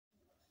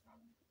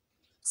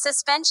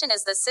Suspension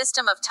is the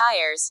system of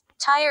tires,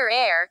 tire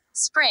air,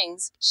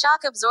 springs,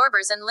 shock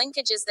absorbers and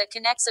linkages that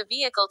connects a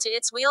vehicle to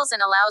its wheels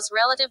and allows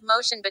relative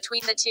motion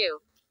between the two.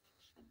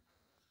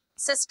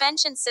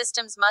 Suspension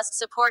systems must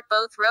support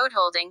both road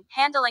holding,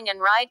 handling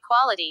and ride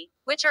quality,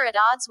 which are at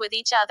odds with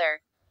each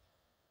other.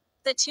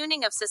 The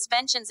tuning of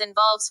suspensions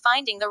involves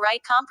finding the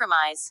right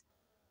compromise.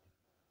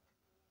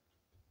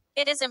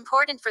 It is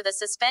important for the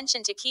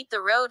suspension to keep the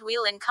road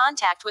wheel in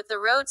contact with the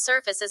road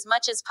surface as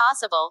much as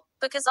possible,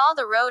 because all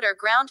the road or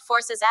ground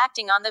forces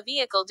acting on the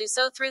vehicle do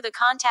so through the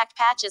contact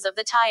patches of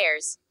the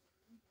tires.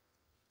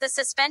 The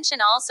suspension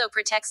also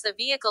protects the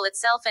vehicle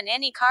itself and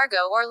any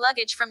cargo or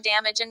luggage from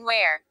damage and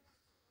wear.